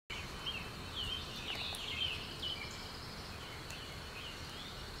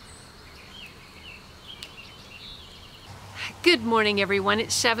Good morning, everyone.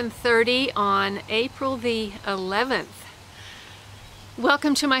 It's 7:30 on April the 11th.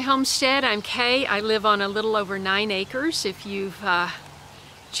 Welcome to my homestead. I'm Kay. I live on a little over 9 acres. If you've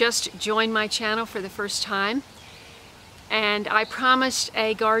just joined my channel for the first time, and I promised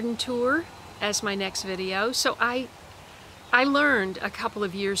a garden tour as my next video. So I learned a couple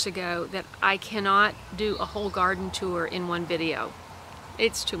of years ago that I cannot do a whole garden tour in one video.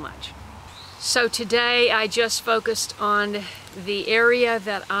 It's too much. So today I just focused on the area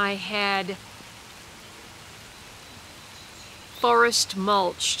that I had forest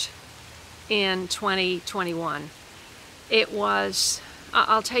mulched in 2021. It was,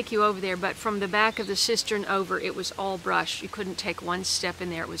 I'll take you over there, but from the back of the cistern over, it was all brush. You couldn't take one step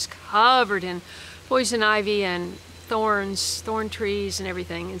in there. It was covered in poison ivy and thorns, thorn trees and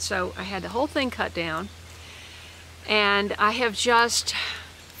everything. And so I had the whole thing cut down, and I have just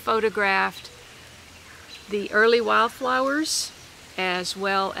photographed the early wildflowers as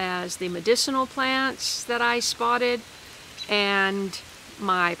well as the medicinal plants that I spotted, and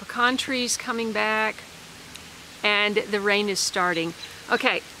my pecan trees coming back, and the rain is starting.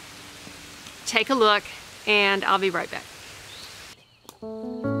 Okay, take a look and I'll be right back.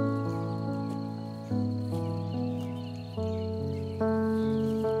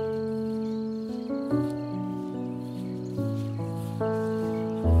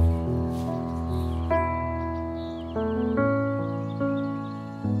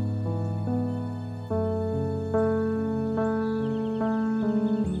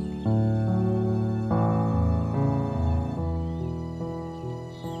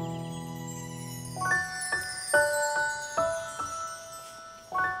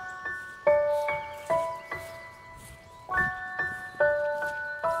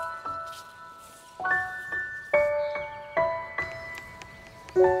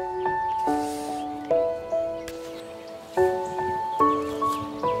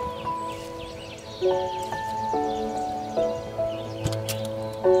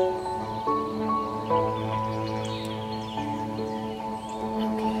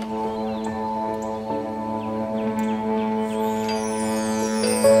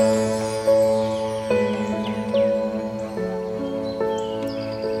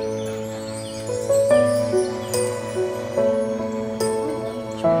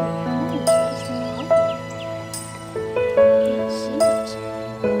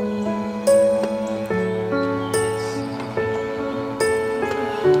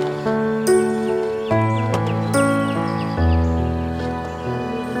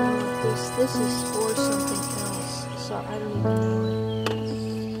 This is for something else, so I don't even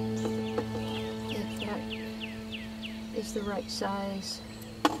know if that is the right size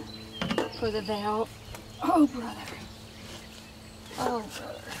for the valve. Oh, brother. Oh,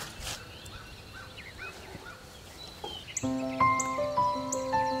 brother.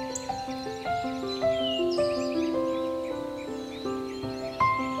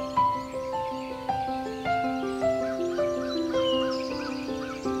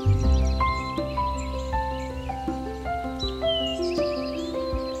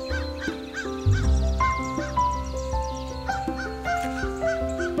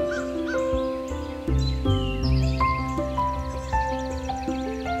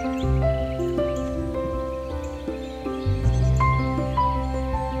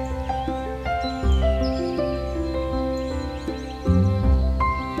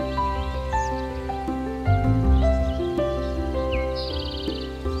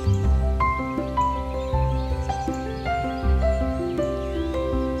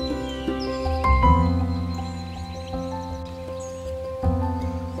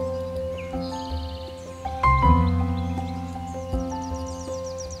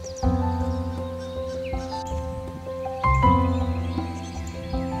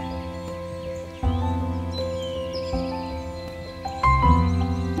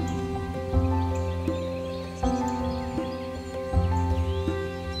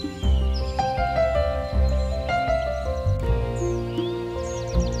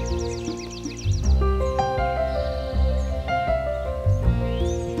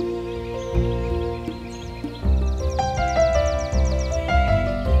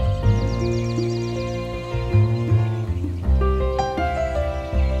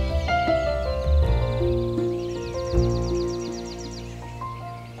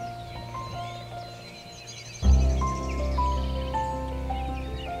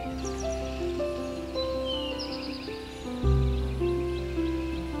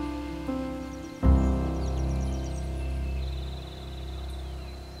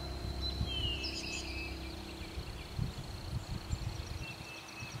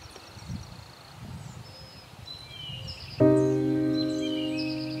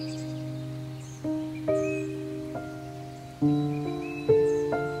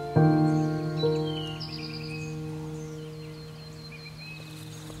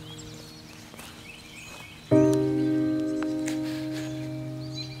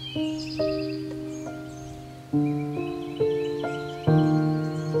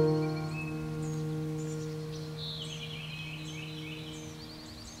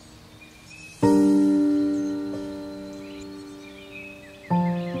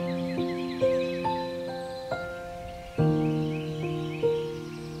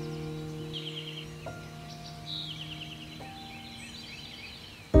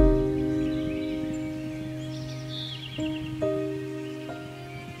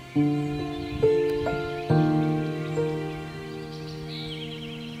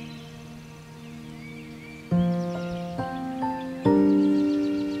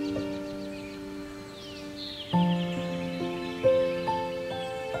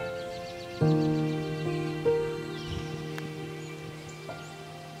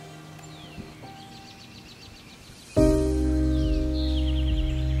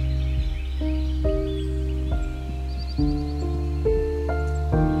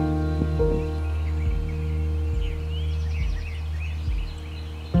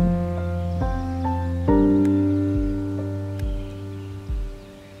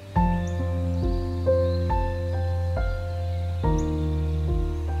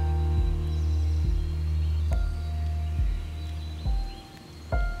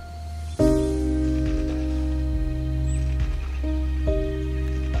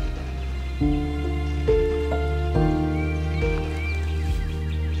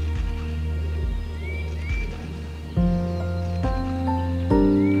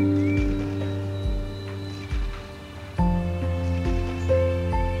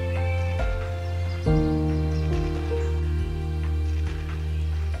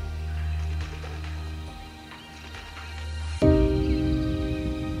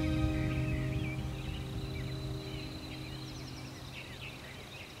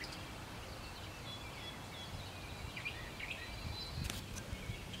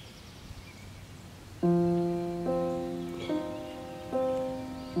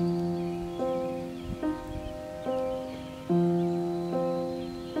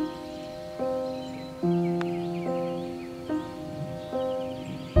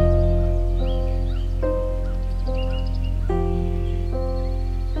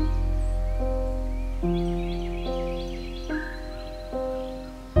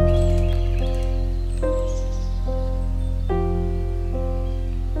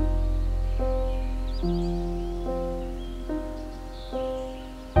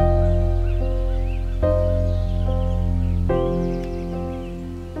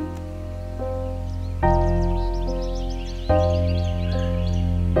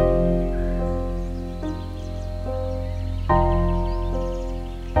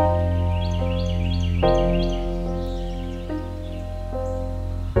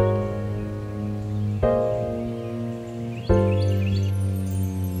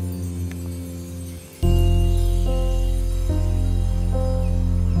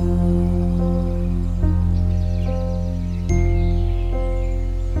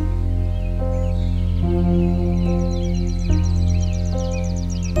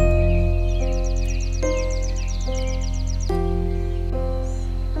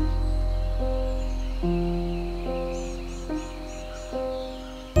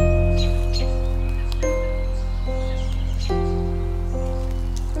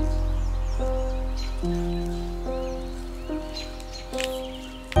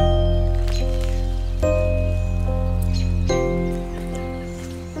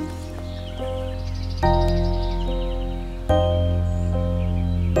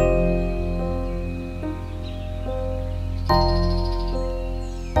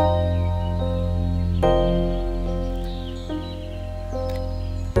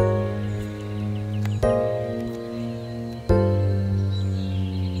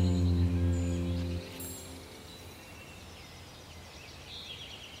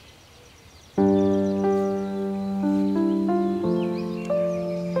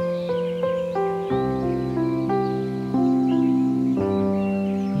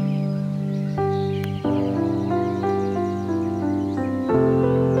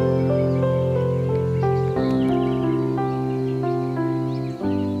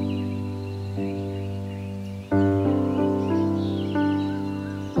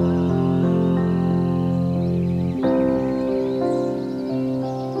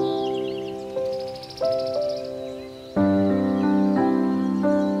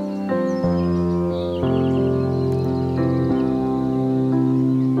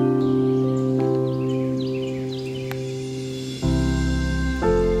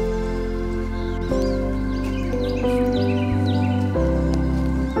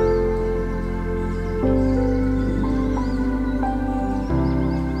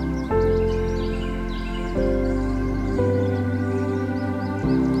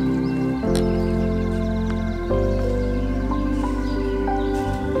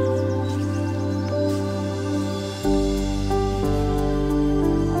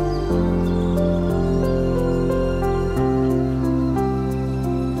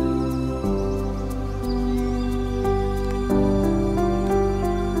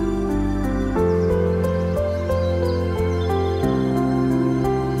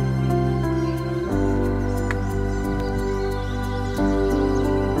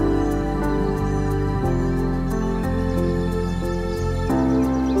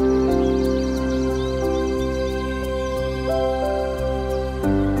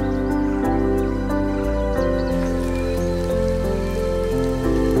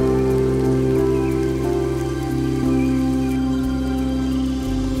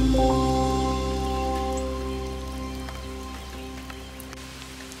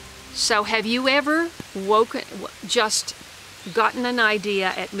 So have you ever just gotten an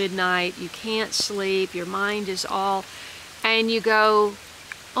idea at midnight, you can't sleep, your mind is all, and you go,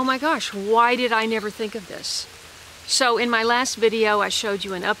 oh my gosh, why did I never think of this? So in my last video, I showed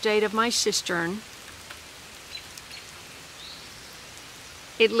you an update of my cistern.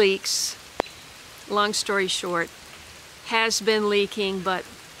 It leaks. Long story short, has been leaking, but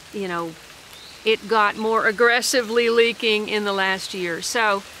you know, it got more aggressively leaking in the last year.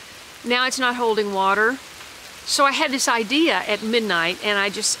 So now it's not holding water. So I had this idea at midnight, and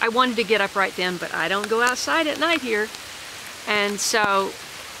I wanted to get up right then, but I don't go outside at night here. And so,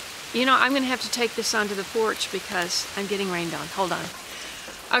 you know, I'm gonna have to take this onto the porch because I'm getting rained on. Hold on.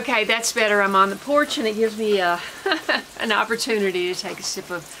 Okay, that's better. I'm on the porch, and it gives me an opportunity to take a sip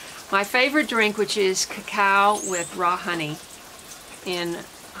of my favorite drink, which is cacao with raw honey in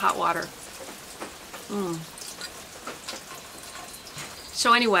hot water.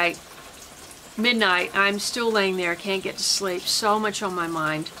 So anyway, midnight, I'm still laying there, can't get to sleep, so much on my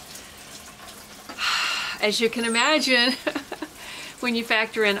mind. As you can imagine, when you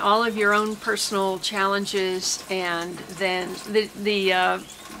factor in all of your own personal challenges and then the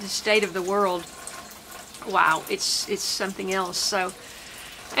state of the world, wow, it's something else. So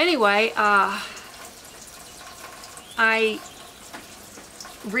anyway, I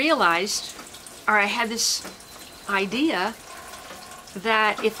realized, or I had this idea,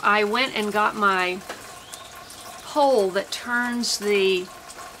 that if I went and got my pole that turns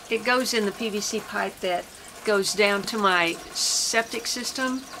it goes in the PVC pipe that goes down to my septic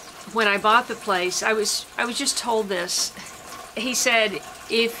system. When I bought the place, I was just told this. He said,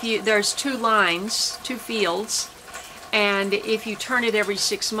 there's two lines, two fields, and if you turn it every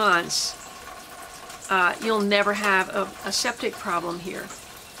 6 months, you'll never have a septic problem here.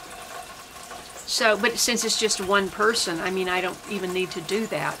 So, but since it's just one person, I mean, I don't even need to do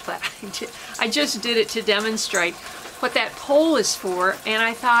that, but I just did it to demonstrate what that pole is for, and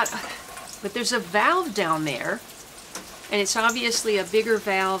I thought, but there's a valve down there, and it's obviously a bigger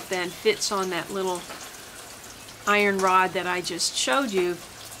valve than fits on that little iron rod that I just showed you,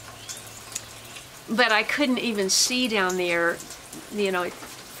 but I couldn't even see down there. You know,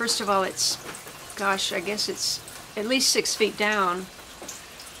 first of all, it's, gosh, I guess it's at least 6 feet down.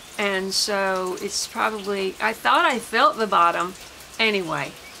 And so it's probably, I thought I felt the bottom.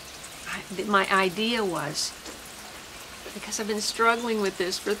 Anyway, my idea was, because I've been struggling with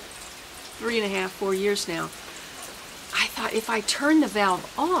this for 3.5, 4 years now, I thought if I turn the valve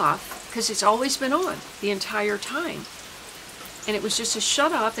off, because it's always been on the entire time, and it was just a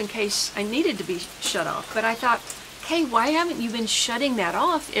shut off in case I needed to be shut off. But I thought, Kay, why haven't you been shutting that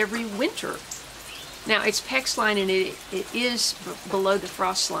off every winter? Now, it's PEX line, and it is below the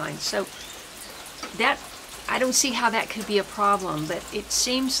frost line, so that, I don't see how that could be a problem, but it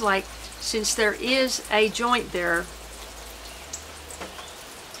seems like since there is a joint there,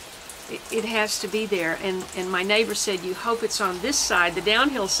 it has to be there. And my neighbor said, you hope it's on this side, the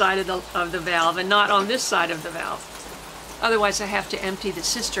downhill side of the valve, and not on this side of the valve. Otherwise, I have to empty the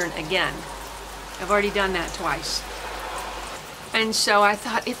cistern again. I've already done that twice. And so I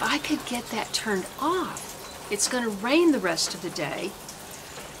thought, if I could get that turned off, it's going to rain the rest of the day.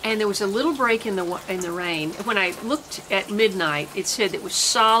 And there was a little break in the rain. When I looked at midnight, it said it was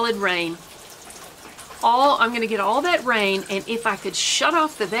solid rain. I'm going to get all that rain, and if I could shut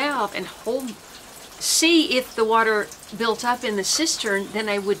off the valve and see if the water built up in the cistern, then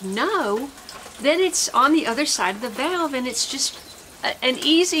I would know. Then it's on the other side of the valve, and it's just an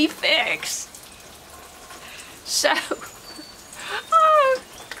easy fix. So, of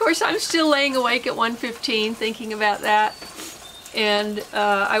course, I'm still laying awake at 1:15 thinking about that. And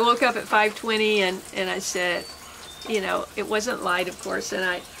I woke up at 5:20, and I said, you know, it wasn't light, of course,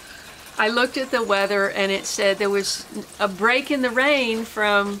 and I looked at the weather, and it said there was a break in the rain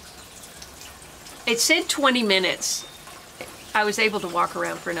from, it said 20 minutes. I was able to walk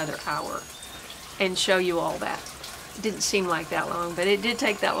around for another hour and show you all that. It didn't seem like that long, but it did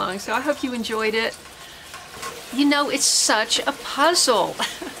take that long, so I hope you enjoyed it. You know, it's such a puzzle.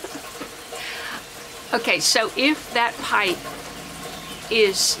 Okay, so if that pipe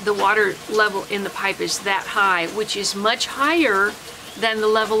is, the water level in the pipe is that high, which is much higher than the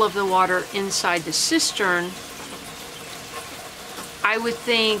level of the water inside the cistern, I would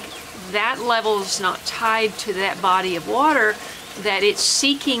think that level is not tied to that body of water, that it's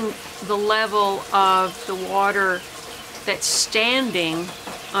seeking the level of the water that's standing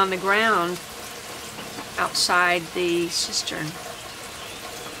on the ground outside the cistern.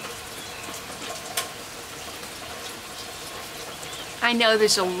 I know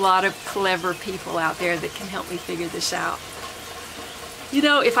there's a lot of clever people out there that can help me figure this out. You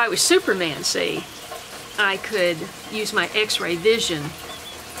know, if I was Superman, see, I could use my x-ray vision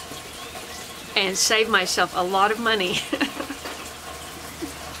and save myself a lot of money.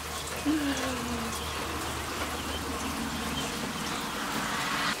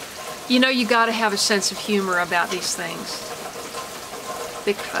 You know, you got to have a sense of humor about these things,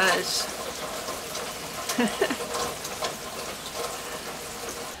 because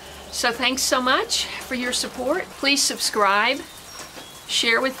so thanks so much for your support. Please subscribe,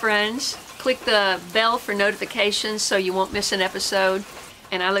 share with friends, click the bell for notifications so you won't miss an episode,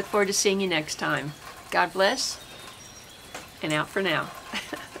 and I look forward to seeing you next time. God bless, and out for now.